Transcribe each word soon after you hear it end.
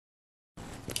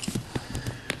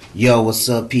Yo, what's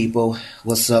up, people?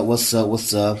 What's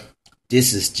up?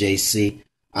 This is JC.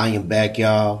 I am back,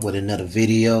 y'all, with another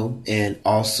video and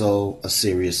also a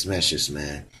serious message,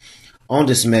 man. On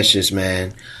this message,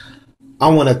 man, I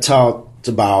want to talk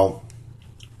about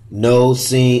no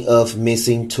scene of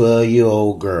missing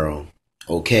 12-year-old girl,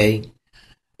 okay?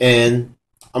 And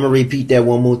I'm going to repeat that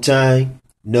one more time.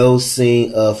 No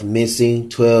scene of missing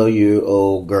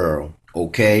 12-year-old girl,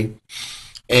 okay?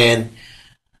 And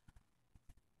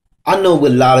I know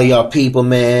with a lot of y'all people,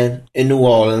 man, in New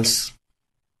Orleans,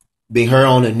 been heard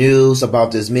on the news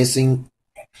about this missing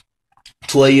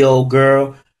 12-year-old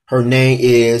girl. Her name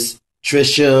is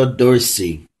Trisha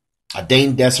Dorsey. I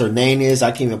think that's her name is.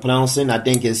 I can't even pronounce it. I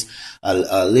think it's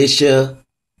Alicia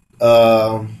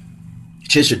uh,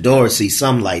 Trisha Dorsey,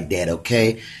 something like that,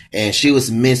 okay? And she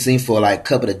was missing for like a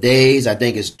couple of days. I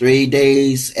think it's 3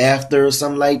 days after or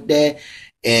something like that.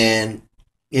 And,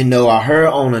 I heard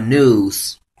on the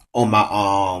news on my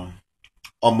on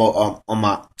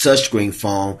my touchscreen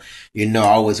phone. I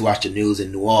always watch the news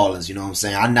in New Orleans. You know what I'm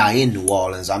saying? I'm not in New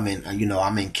Orleans. I'm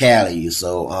in Cali.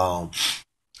 So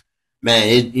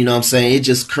man, you know what I'm saying? It's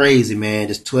just crazy, man.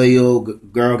 This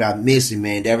 12-year-old girl got missing,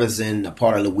 man. That was in a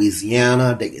part of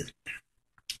Louisiana.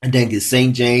 I think it's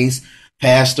St. James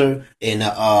Pastor and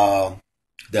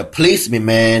the policeman,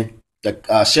 man,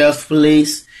 the sheriff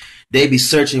police. They be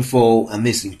searching for a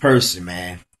missing person,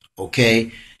 man.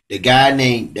 Okay, the guy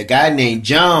named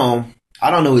John.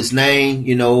 I don't know his name.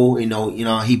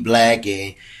 He black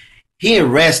and he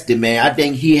arrested, man. I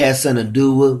think he had something to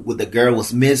do with the girl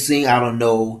was missing. I don't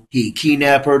know. He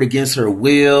kidnapped her against her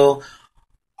will.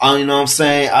 You know what I'm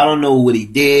saying? I don't know what he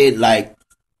did. Like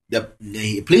the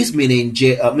policeman in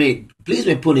jail. I mean,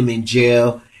 policeman put him in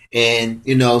jail, and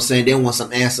saying they want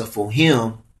some answer for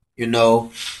him.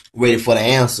 Waiting for the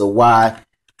answer why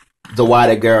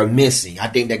the girl missing. I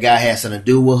think that guy has something to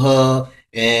do with her,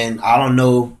 and I don't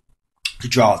know, to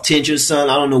draw attention, son.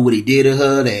 I don't know what he did to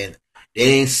her, and they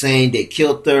ain't saying they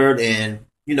killed her, and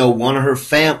one of her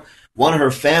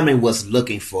family was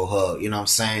looking for her. You know what I'm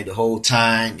saying, the whole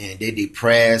time, and they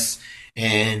depressed,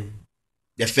 and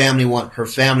her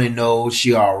family knows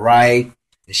she all right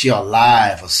and she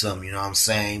alive or something. You know what I'm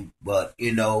saying, but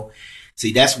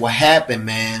see, that's what happened,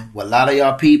 man. With a lot of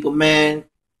y'all people, man,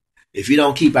 if you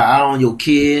don't keep an eye on your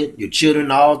children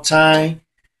all the time,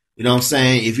 you know what I'm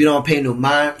saying? If you don't pay no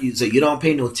mind, you don't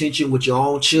pay no attention with your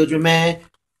own children, man,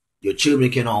 your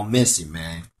children can all miss it,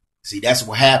 man. See, that's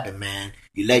what happened, man.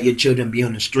 You let your children be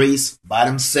on the streets by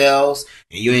themselves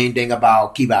and you ain't think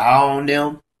about keep an eye on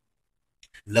them.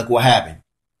 Look what happened.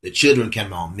 The children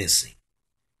came on missing.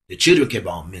 The children came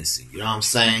on missing. You know what I'm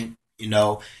saying?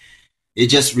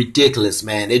 It's just ridiculous,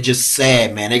 man. It's just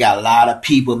sad, man. They got a lot of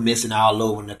people missing all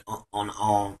over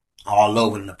all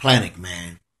over the planet,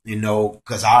 man.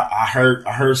 Because I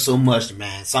heard so much,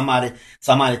 man. Somebody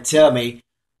tell me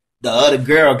the other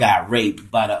girl got raped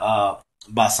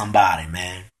by somebody,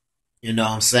 man. You know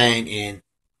what I'm saying? And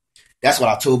that's what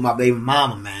I told my baby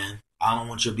mama, man. I don't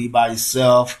want you to be by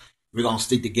yourself. We're gonna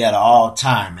stick together all the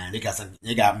time, man.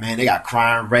 They got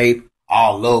crime, rape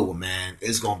all over, man.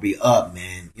 It's gonna be up,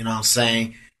 man. You know what I'm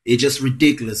saying? It's just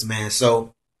ridiculous, man.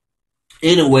 So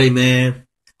anyway, man,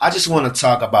 I just want to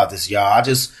talk about this, y'all. I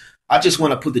just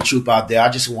want to put the truth out there. I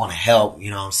just want to help. You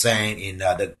know what I'm saying? And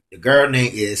the girl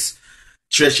name is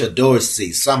Trisha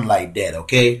Dorsey, something like that.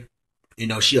 Okay,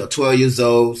 she 12 years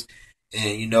old,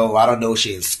 and I don't know if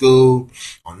she in school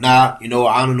or not. I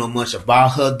don't know much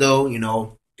about her though.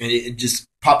 And it just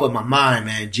popped up in my mind,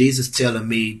 man. Jesus telling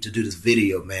me to do this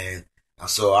video, man.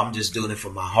 So I'm just doing it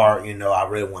from my heart. I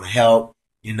really want to help.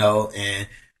 And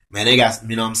man, they got,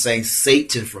 what I'm saying,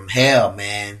 Satan from hell,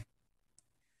 man,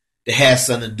 that has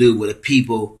something to do with the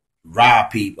people, rob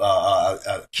people,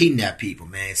 kidnap people,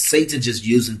 man. Satan just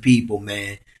using people,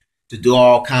 man, to do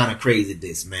all kind of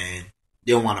craziness, man.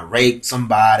 They want to rape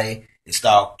somebody and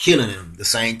start killing them at the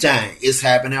same time. It's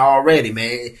happening already,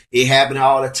 man. It happening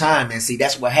all the time, man. See,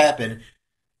 that's what happened.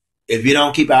 If you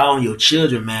don't keep an eye on your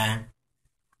children, man,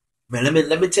 let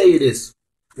me tell you this.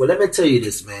 Well, let me tell you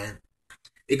this, man.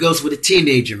 It goes with a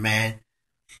teenager, man.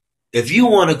 If you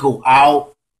want to go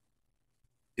out,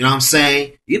 you know what I'm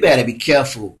saying, you better be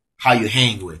careful how you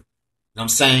hang with. You know what I'm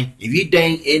saying? If you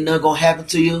think ain't nothing gonna happen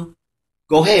to you,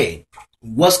 go ahead.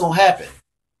 What's gonna happen?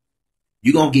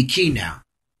 You're gonna get kidnapped.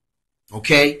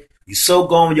 Okay? You so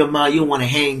gone with your mind, you don't want to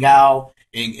hang out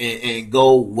and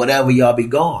go whatever y'all be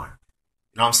going.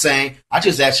 You know what I'm saying? I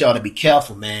just ask y'all to be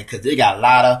careful, man, because they got a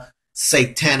lot of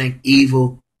satanic,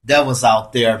 evil devils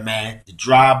out there, man, to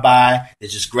drive by, to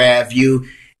just grab you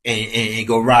and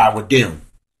go ride with them.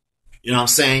 You know what I'm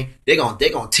saying? They gonna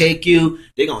take you.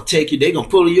 They gonna take you. They gonna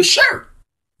pull your shirt.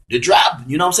 The drive.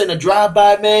 You know what I'm saying? The drive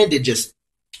by, man. They just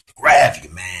grab you,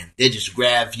 man. They just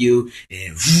grab you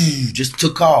and just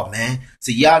took off, man.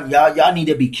 So y'all need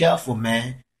to be careful,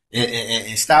 man.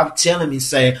 And stop telling me,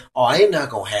 say, oh, it ain't not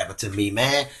gonna happen to me,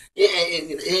 man.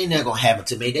 It ain't not gonna happen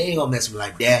to me. They ain't gonna mess with me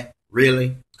like that.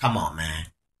 Really? Come on, man.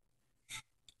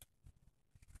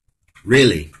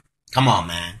 Really? Come on,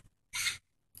 man.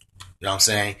 You know what I'm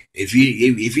saying? If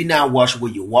you're not watching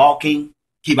where you're walking,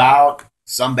 keep out.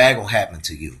 Something bad gonna happen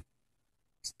to you.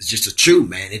 It's just a truth,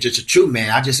 man. It's just a truth, man.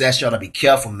 I just ask y'all to be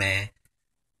careful, man.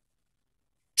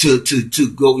 To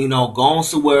go, go on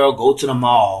somewhere, go to the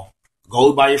mall,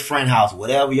 go by your friend house,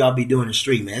 whatever y'all be doing in the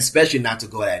street, man. Especially not to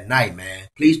go at night, man.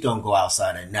 Please don't go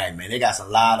outside at night, man. They got a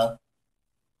lot of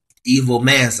evil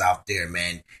mans out there,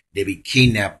 man. They be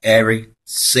kidnap every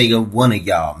single one of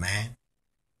y'all, man.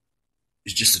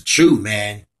 It's just a truth,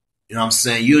 man. You know what I'm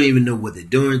saying? You don't even know what they're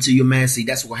doing to you, man. See,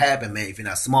 that's what happened, man. If you're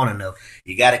not smart enough,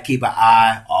 you got to keep an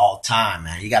eye all time,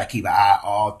 man. You got to keep an eye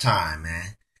all time,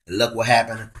 man. And look what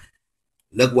happened.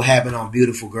 Look what happened on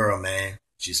Beautiful Girl, man.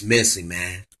 She's missing,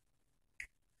 man.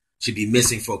 She'd be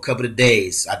missing for a couple of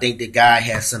days. I think the guy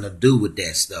has something to do with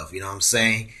that stuff. You know what I'm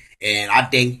saying? And I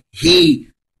think he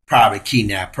probably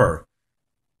kidnapped her.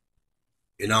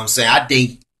 You know what I'm saying? I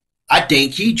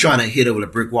think he trying to hit her with a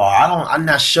brick wall. I'm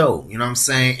not sure. You know what I'm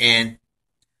saying? And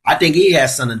I think he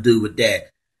has something to do with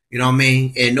that. You know what I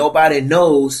mean? And nobody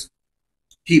knows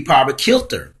he probably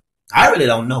killed her. I really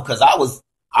don't know because I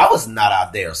was not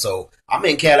out there. So I'm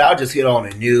in Cali. I just hit on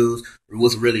the news.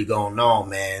 What's really going on,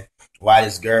 man? Why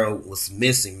this girl was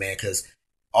missing, man? Because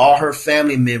all her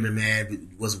family members,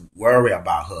 man, was worried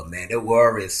about her, man. They're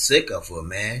worried sick of her,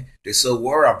 man. They're so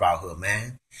worried about her,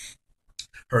 man.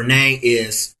 Her name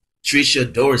is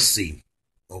Trisha Dorsey,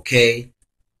 okay?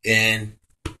 And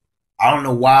I don't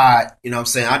know why, you know what I'm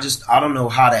saying? I don't know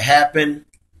how that happened.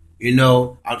 You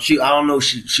know, I don't know.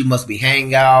 She must be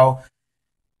hanging out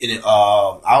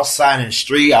outside in the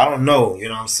street. I don't know. You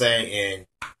know what I'm saying? And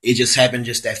it just happened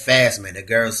just that fast, man. The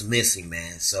girl's missing,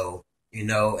 man. So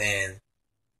and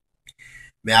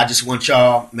man, I just want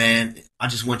y'all, man. I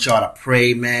just want y'all to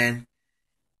pray, man.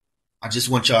 I just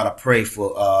want y'all to pray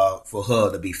for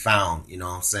her to be found. You know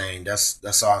what I'm saying?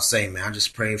 That's all I'm saying, man. I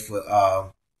just pray for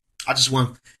I just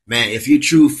want, man, if you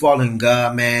true following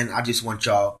God, man, I just want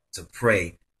y'all to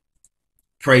pray.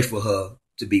 Pray for her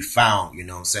to be found, you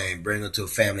know what I'm saying? Bring her to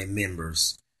family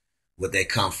members where they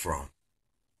come from.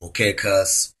 Okay,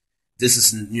 cause this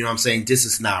is, you know what I'm saying? This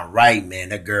is not right, man.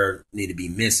 That girl need to be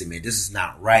missing, man. This is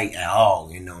not right at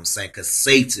all, you know what I'm saying? Cause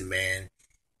Satan, man,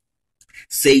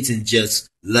 Satan just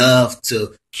love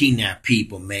to kidnap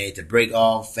people, man, to break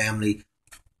all family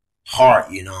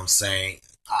heart, you know what I'm saying?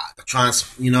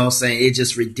 You know what I'm saying? It's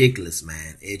just ridiculous,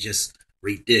 man. It's just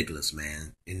ridiculous,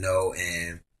 man.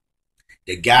 And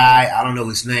the guy, I don't know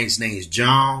his name. His name is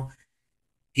John.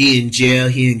 He in jail.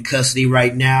 He in custody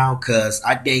right now because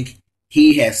I think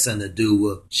he had something to do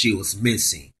with she was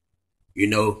missing. You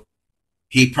know,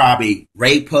 he probably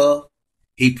raped her.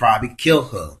 He probably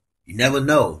killed her. You never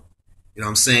know. You know what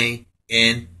I'm saying?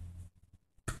 And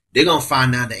they're going to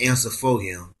find out the answer for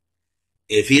him.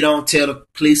 If he don't tell the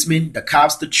policeman, the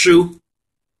cops, the truth,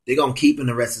 they're going to keep him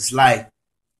the rest of his life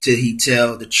till he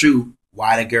tell the truth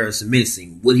why the girl's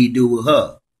missing. What he do with her? You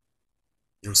know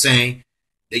what I'm saying?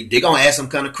 They're going to ask some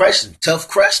kind of question, tough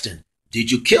question.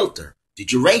 Did you kill her?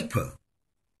 Did you rape her?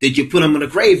 Did you put him in a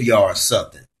graveyard or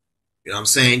something? You know what I'm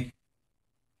saying?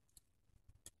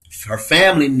 Her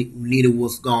family needed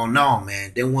what's going on,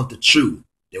 man. They want the truth.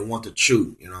 They want the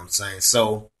truth. You know what I'm saying?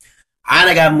 So I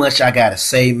ain't got much I got to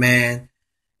say, man.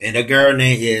 And the girl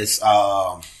name is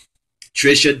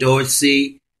Trisha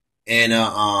Dorsey. And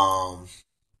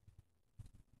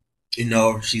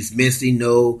she's missing.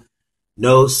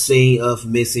 No scene of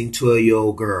missing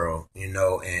 12-year-old girl,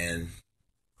 and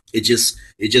it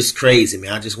just crazy,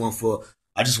 man. I just want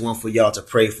for y'all to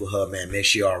pray for her, man. Make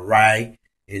sure she all right,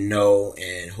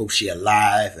 and hope she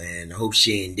alive, and hope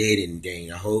she ain't dead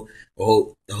anything. I hope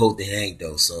they ain't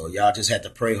though. So y'all just have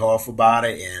to pray hard about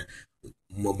it. And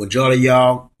majority of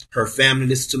y'all, her family,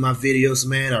 listen to my videos,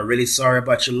 man. I'm really sorry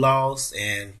about your loss,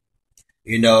 and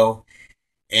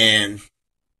and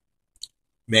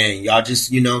man, y'all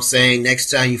just, what I'm saying, next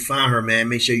time you find her, man,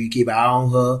 make sure you keep an eye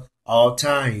on her all the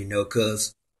time,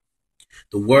 because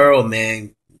the world,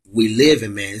 man, we live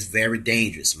in, man, is very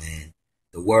dangerous, man.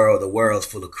 The world's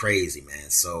full of crazy, man.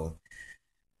 So,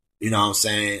 what I'm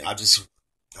saying, I just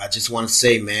want to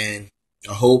say, man,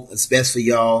 I hope it's best for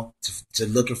y'all to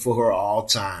looking for her all the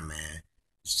time, man.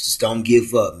 Just don't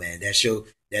give up, man. That's your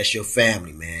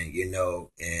family, man,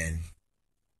 and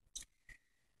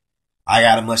I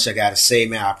got much I gotta say,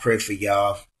 man. I pray for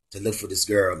y'all to look for this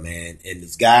girl, man. And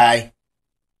this guy,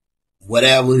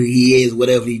 whatever he is,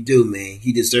 whatever he do, man,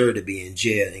 he deserved to be in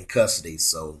jail in custody.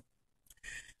 So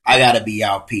I gotta be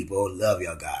y'all people. Love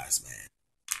y'all guys, man.